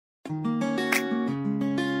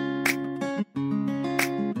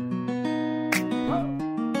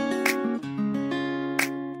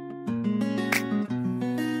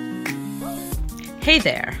Hey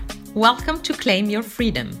there, welcome to Claim Your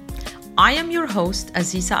Freedom. I am your host,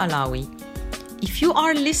 Aziza Alawi. If you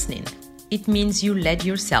are listening, it means you led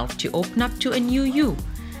yourself to open up to a new you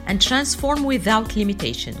and transform without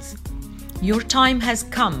limitations. Your time has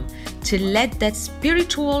come to let that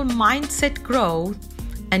spiritual mindset grow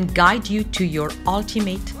and guide you to your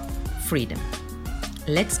ultimate freedom.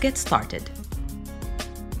 Let's get started.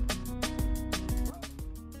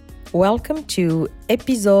 Welcome to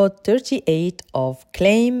episode 38 of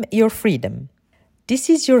Claim Your Freedom. This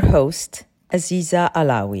is your host, Aziza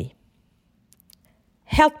Alawi.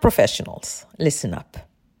 Health professionals, listen up.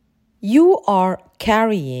 You are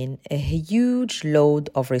carrying a huge load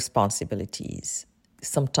of responsibilities,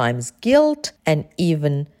 sometimes guilt and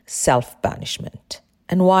even self-banishment.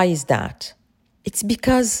 And why is that? It's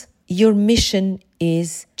because your mission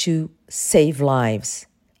is to save lives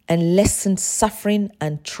and lessen suffering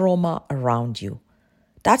and trauma around you.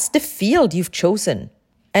 That's the field you've chosen,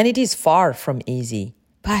 and it is far from easy.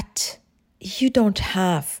 But you don't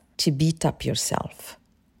have to beat up yourself.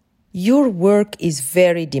 Your work is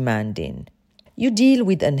very demanding. You deal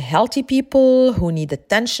with unhealthy people who need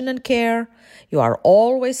attention and care. You are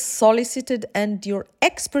always solicited, and your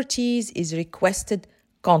expertise is requested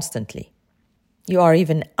constantly. You are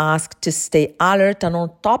even asked to stay alert and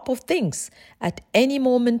on top of things at any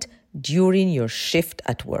moment during your shift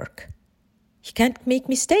at work. You can't make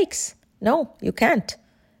mistakes. No, you can't.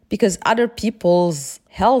 Because other people's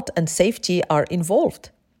health and safety are involved.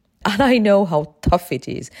 And I know how tough it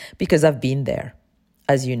is because I've been there.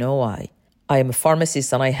 As you know, I am a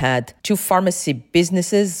pharmacist and I had 2 pharmacy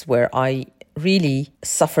businesses where I really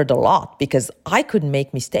suffered a lot because I couldn't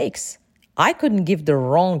make mistakes. I couldn't give the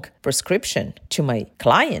wrong prescription to my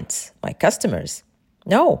clients, my customers.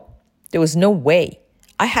 No, there was no way.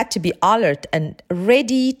 I had to be alert and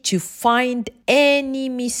ready to find any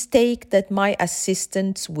mistake that my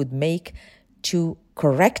assistants would make to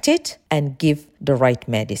correct it and give the right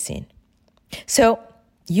medicine. So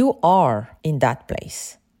you are in that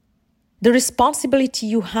place. The responsibility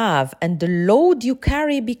you have and the load you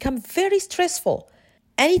carry become very stressful,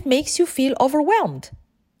 and it makes you feel overwhelmed.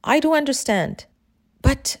 I do understand,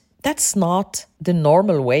 but that's not the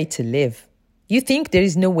normal way to live. You think there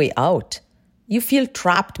is no way out. You feel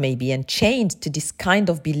trapped maybe and chained to this kind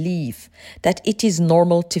of belief that it is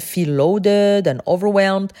normal to feel loaded and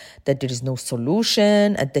overwhelmed, that there is no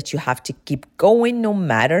solution, and that you have to keep going no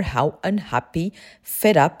matter how unhappy,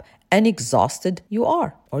 fed up, and exhausted you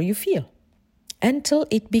are or you feel, until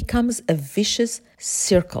it becomes a vicious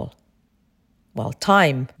circle. Well,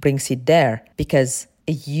 time brings it there because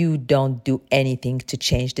you don't do anything to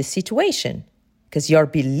change the situation, because your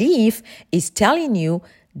belief is telling you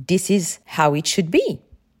this is how it should be.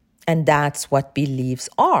 And that's what beliefs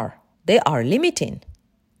are. They are limiting.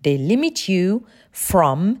 They limit you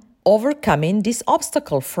from overcoming this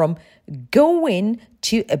obstacle, from going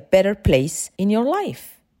to a better place in your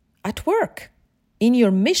life, at work, in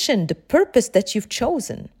your mission, the purpose that you've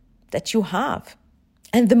chosen, that you have.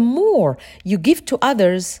 And the more you give to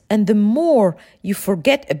others, and the more you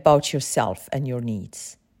forget about yourself and your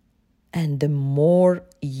needs. And the more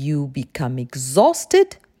you become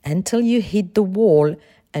exhausted until you hit the wall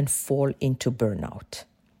and fall into burnout.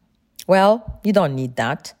 Well, you don't need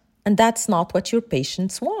that. And that's not what your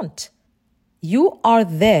patients want. You are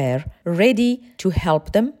there ready to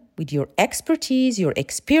help them with your expertise, your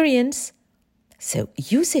experience. So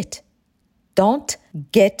use it. Don't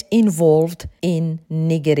get involved in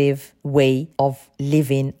negative way of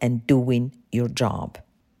living and doing your job.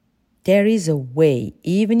 There is a way,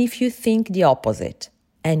 even if you think the opposite,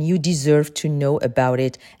 and you deserve to know about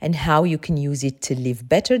it and how you can use it to live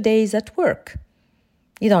better days at work.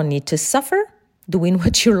 You don't need to suffer doing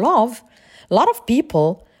what you love. A lot of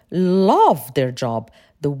people love their job,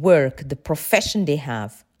 the work, the profession they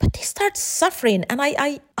have, but they start suffering, and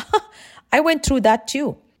I went through that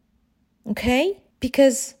too. Okay?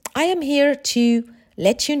 Because I am here to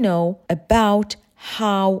let you know about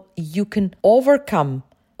how you can overcome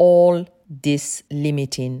all these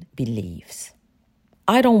limiting beliefs.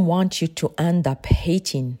 I don't want you to end up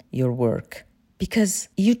hating your work because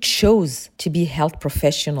you chose to be a health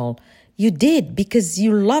professional. You did because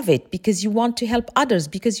you love it, because you want to help others,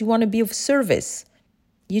 because you want to be of service.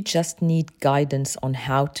 You just need guidance on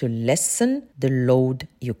how to lessen the load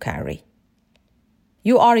you carry.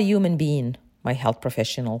 You are a human being, my health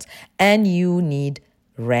professionals, and you need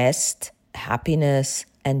rest, happiness,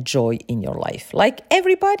 and joy in your life, like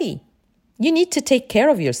everybody. You need to take care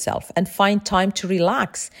of yourself and find time to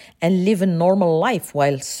relax and live a normal life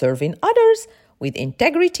while serving others with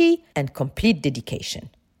integrity and complete dedication.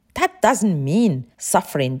 That doesn't mean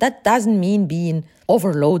suffering. That doesn't mean being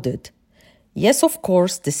overloaded. Yes, of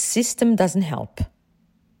course, the system doesn't help.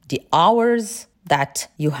 The hours that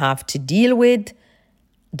you have to deal with,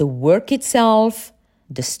 the work itself,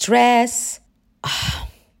 the stress.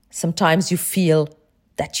 Sometimes you feel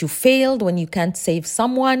that you failed when you can't save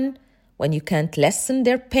someone, when you can't lessen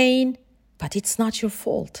their pain, but it's not your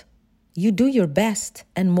fault. You do your best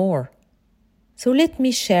and more. So let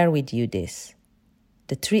me share with you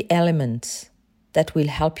the 3 elements that will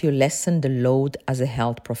help you lessen the load as a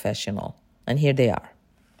health professional. And here they are.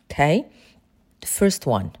 Okay? The first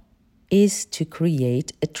one is to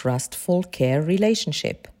create a trustful care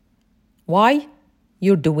relationship. Why?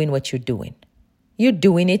 You're doing what you're doing. You're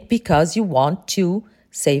doing it because you want to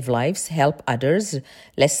save lives, help others,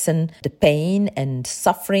 lessen the pain and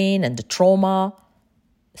suffering and the trauma.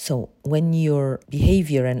 So when your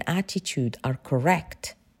behavior and attitude are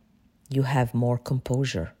correct, you have more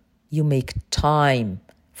composure. You make time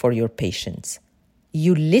for your patients.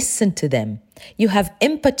 You listen to them. You have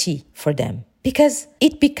empathy for them because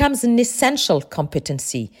it becomes an essential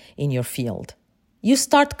competency in your field. You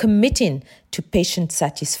start committing to patient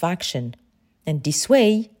satisfaction. And this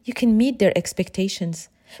way, you can meet their expectations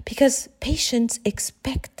because patients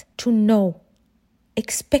expect to know,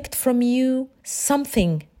 expect from you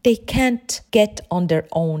something they can't get on their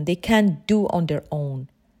own, they can't do on their own.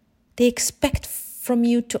 They expect from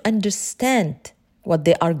you to understand what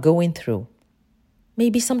they are going through.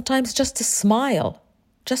 Maybe sometimes just a smile,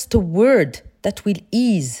 just a word that will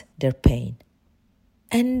ease their pain.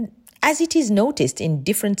 And as it is noticed in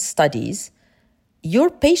different studies, your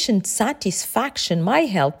patient satisfaction, my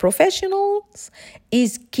health professionals,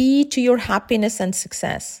 is key to your happiness and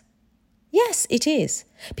success. Yes, it is.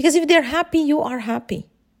 Because if they're happy, you are happy.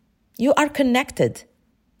 You are connected.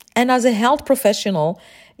 And as a health professional,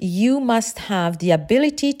 you must have the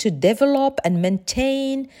ability to develop and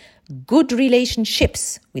maintain good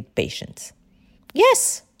relationships with patients.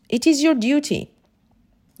 Yes, it is your duty.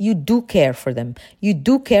 You do care for them. You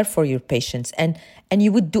do care for your patients. And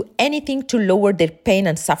you would do anything to lower their pain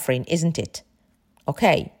and suffering, isn't it?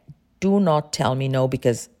 Okay, do not tell me no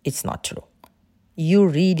because it's not true. You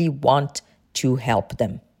really want to help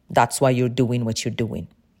them. That's why you're doing what you're doing.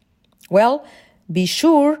 Well, be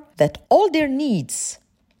sure that all their needs,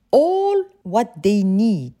 all what they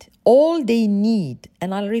need,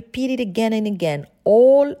 and I'll repeat it again and again,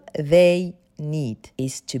 all they need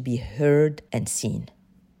is to be heard and seen.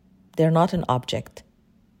 They're not an object.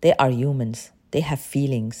 They are humans. They have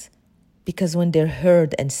feelings. Because when they're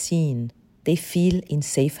heard and seen, they feel in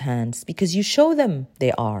safe hands because you show them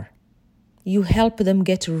they are. You help them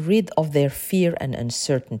get rid of their fear and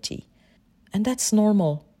uncertainty. And that's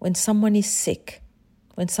normal when someone is sick,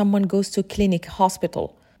 when someone goes to a clinic,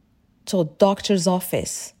 hospital, to a doctor's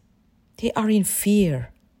office. They are in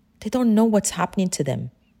fear. They don't know what's happening to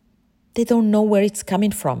them. They don't know where it's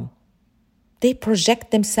coming from. They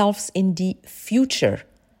project themselves in the future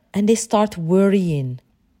and they start worrying.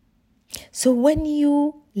 So when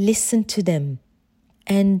you listen to them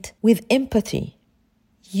and with empathy,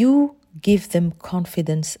 you give them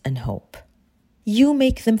confidence and hope. You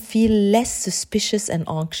make them feel less suspicious and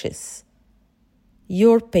anxious.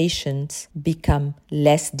 Your patients become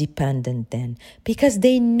less dependent then because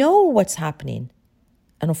they know what's happening.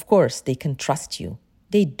 And of course, they can trust you.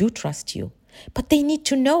 They do trust you. But they need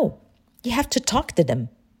to know. You have to talk to them.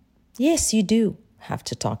 Yes, you do have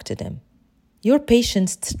to talk to them. Your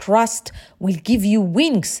patients' trust will give you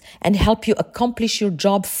wings and help you accomplish your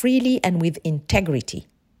job freely and with integrity.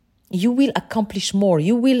 You will accomplish more.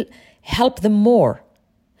 You will help them more.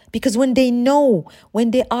 Because when they know,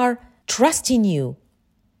 when they are trusting you,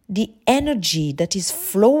 the energy that is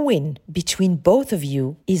flowing between both of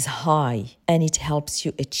you is high and it helps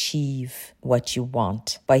you achieve what you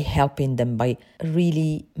want by helping them, by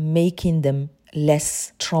really making them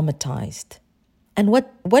less traumatized. And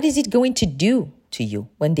what is it going to do to you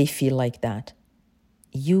when they feel like that?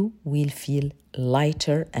 You will feel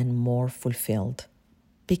lighter and more fulfilled.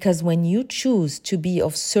 Because when you choose to be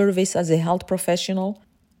of service as a health professional,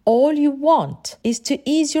 all you want is to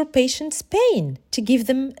ease your patient's pain, to give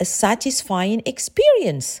them a satisfying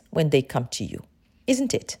experience when they come to you,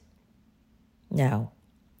 isn't it? Now,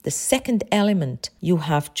 the second element you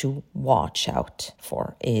have to watch out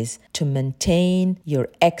for is to maintain your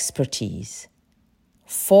expertise.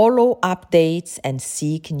 Follow updates and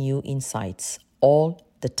seek new insights all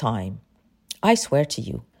the time. I swear to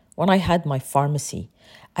you, when I had my pharmacy,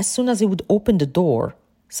 as soon as I would open the door,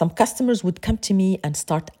 some customers would come to me and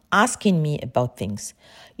start asking me about things.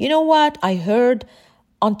 You know what? I heard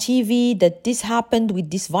on TV that this happened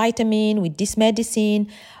with this vitamin, with this medicine.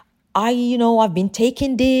 I've been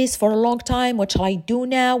taking this for a long time. What shall I do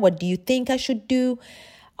now? What do you think I should do?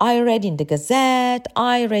 I read in the Gazette.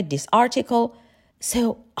 I read this article.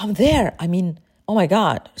 So I'm there. Oh my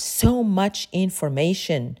God, so much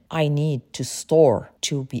information I need to store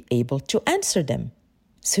to be able to answer them.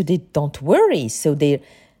 So they don't worry. So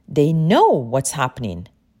they know what's happening.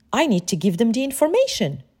 I need to give them the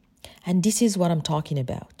information. And this is what I'm talking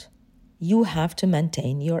about. You have to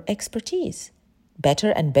maintain your expertise.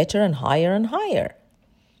 Better and better and higher.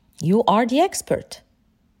 You are the expert.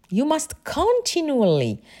 You must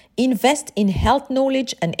continually invest in health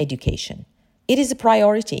knowledge and education. It is a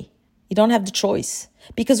priority. You don't have the choice.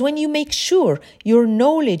 Because when you make sure your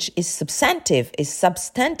knowledge is substantive,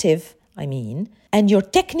 and your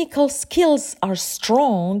technical skills are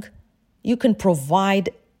strong, you can provide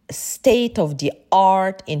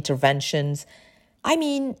state-of-the-art interventions.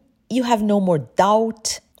 You have no more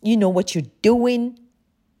doubt. You know what you're doing.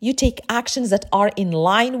 You take actions that are in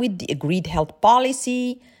line with the agreed health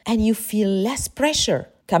policy, and you feel less pressure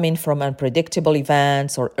coming from unpredictable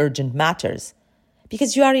events or urgent matters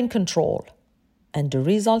because you are in control. And the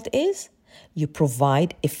result is you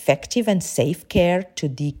provide effective and safe care to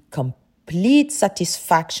the complete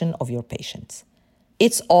satisfaction of your patients.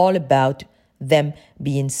 It's all about them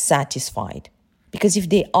being satisfied, because if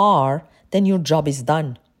they are, then your job is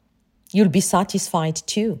done. You'll be satisfied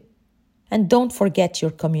too. And don't forget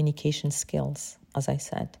your communication skills, as I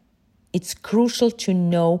said. It's crucial to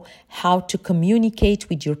know how to communicate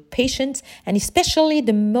with your patients, and especially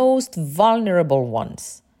the most vulnerable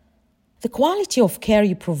ones. The quality of care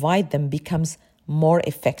you provide them becomes more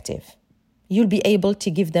effective. You'll be able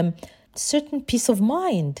to give them certain peace of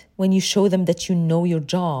mind when you show them that you know your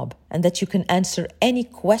job and that you can answer any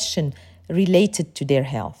question related to their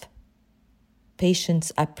health.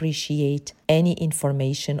 Patients appreciate any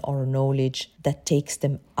information or knowledge that takes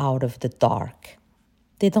them out of the dark.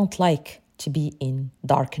 They don't like to be in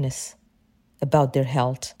darkness about their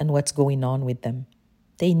health and what's going on with them.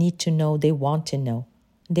 They need to know, they want to know.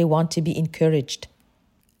 They want to be encouraged.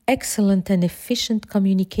 Excellent and efficient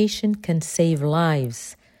communication can save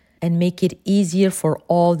lives and make it easier for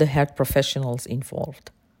all the health professionals involved.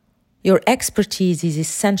 Your expertise is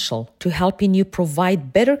essential to helping you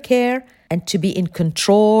provide better care and to be in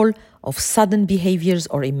control of sudden behaviors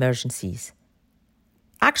or emergencies.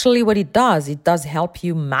 Actually, what it does help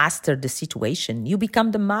you master the situation. You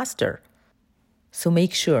become the master. So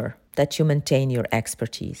make sure that you maintain your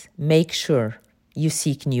expertise. Make sure you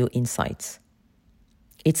seek new insights.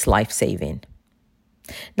 It's life-saving.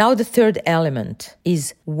 Now, the third element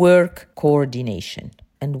is work coordination.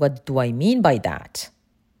 And what do I mean by that?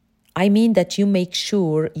 I mean that you make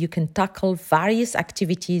sure you can tackle various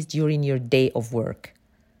activities during your day of work.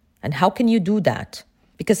 And how can you do that?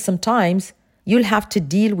 Because sometimes you'll have to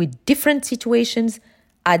deal with different situations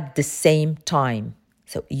at the same time.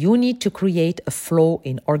 So you need to create a flow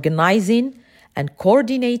in organizing and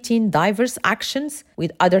coordinating diverse actions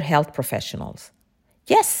with other health professionals.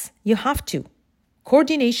 Yes, you have to.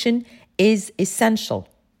 Coordination is essential.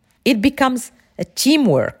 It becomes a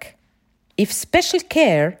teamwork. If special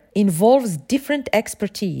care involves different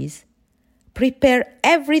expertise, prepare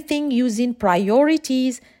everything using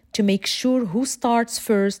priorities to make sure who starts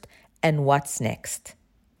first and what's next.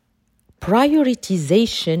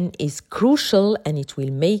 Prioritization is crucial, and it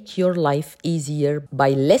will make your life easier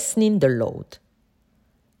by lessening the load.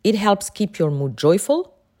 It helps keep your mood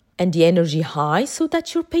joyful and the energy high so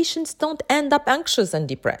that your patients don't end up anxious and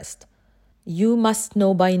depressed. You must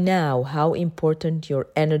know by now how important your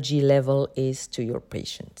energy level is to your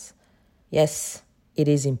patients. Yes, it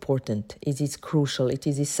is important. It is crucial. It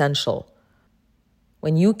is essential.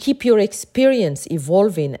 When you keep your experience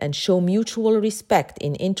evolving and show mutual respect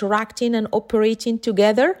in interacting and operating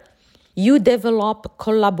together, you develop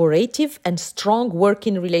collaborative and strong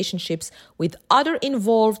working relationships with other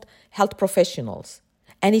involved health professionals.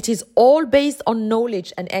 And it is all based on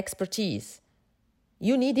knowledge and expertise.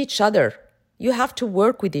 You need each other. You have to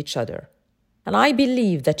work with each other. And I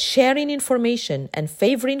believe that sharing information and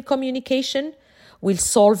favoring communication will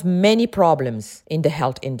solve many problems in the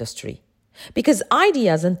health industry. Because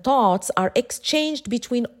ideas and thoughts are exchanged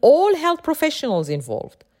between all health professionals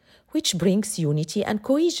involved, which brings unity and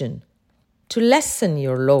cohesion. To lessen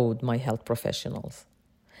your load, my health professionals,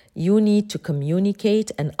 you need to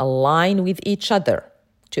communicate and align with each other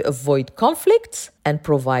to avoid conflicts and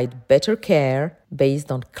provide better care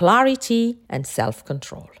based on clarity and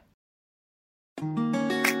self-control.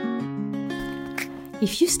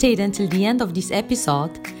 If you stayed until the end of this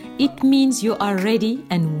episode, it means you are ready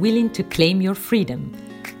and willing to claim your freedom,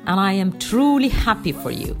 and I am truly happy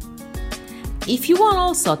for you. If you want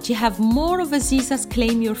also to have more of Aziza's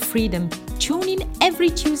Claim Your Freedom, tune in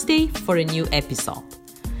every Tuesday for a new episode.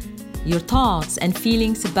 Your thoughts and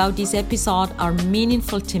feelings about this episode are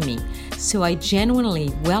meaningful to me, so I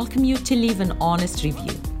genuinely welcome you to leave an honest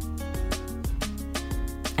review.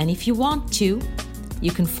 And if you want to,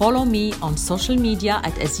 you can follow me on social media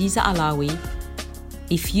at Aziza Alawi.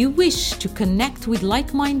 If you wish to connect with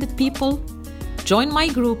like-minded people, join my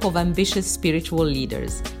group of ambitious spiritual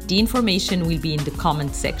leaders. The information will be in the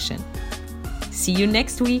comment section. See you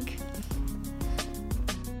next week.